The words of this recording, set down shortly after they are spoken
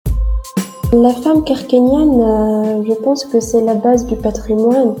La femme carkénienne, je pense que c'est la base du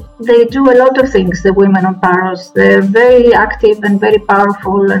patrimoine. They do a lot of things, the women of Paros. They're very active and very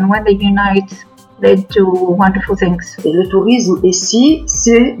powerful, and when they unite, they do wonderful things. Et le tourisme ici,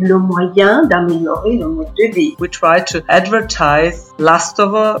 c'est le moyen d'améliorer le mode de vie. We try to advertise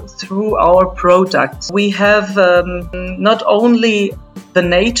Lastovo through our products. We have not only the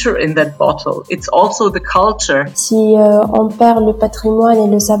nature in that bottle, it's also the culture. Si on perd le patrimoine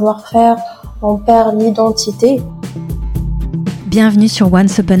et le savoir-faire, on perd l'identité. Bienvenue sur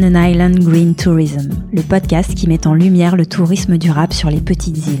Once Upon an Island Green Tourism, le podcast qui met en lumière le tourisme durable sur les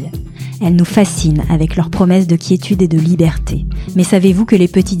petites îles. Elles nous fascinent avec leurs promesses de quiétude et de liberté. Mais savez-vous que les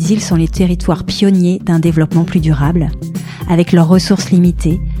petites îles sont les territoires pionniers d'un développement plus durable ? Avec leurs ressources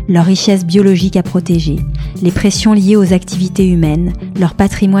limitées, leurs richesses biologiques à protéger, les pressions liées aux activités humaines, leur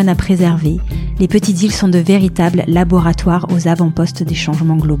patrimoine à préserver, les petites îles sont de véritables laboratoires aux avant-postes des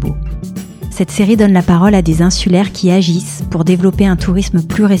changements globaux. Cette série donne la parole à des insulaires qui agissent pour développer un tourisme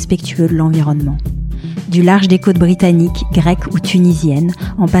plus respectueux de l'environnement. Du large des côtes britanniques, grecques ou tunisiennes,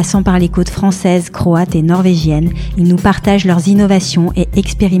 en passant par les côtes françaises, croates et norvégiennes, ils nous partagent leurs innovations et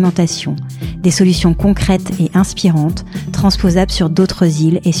expérimentations, des solutions concrètes et inspirantes, transposables sur d'autres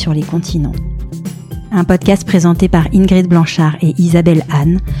îles et sur les continents. Un podcast présenté par Ingrid Blanchard et Isabelle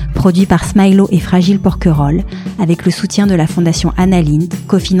Anne, produit par Smilo et Fragile Porquerolles, avec le soutien de la Fondation Anna Lindh,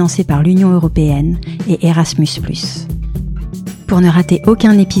 cofinancée par l'Union européenne et Erasmus+. Pour ne rater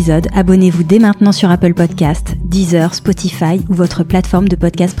aucun épisode, abonnez-vous dès maintenant sur Apple Podcasts, Deezer, Spotify ou votre plateforme de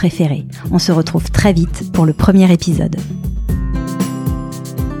podcast préférée. On se retrouve très vite pour le premier épisode.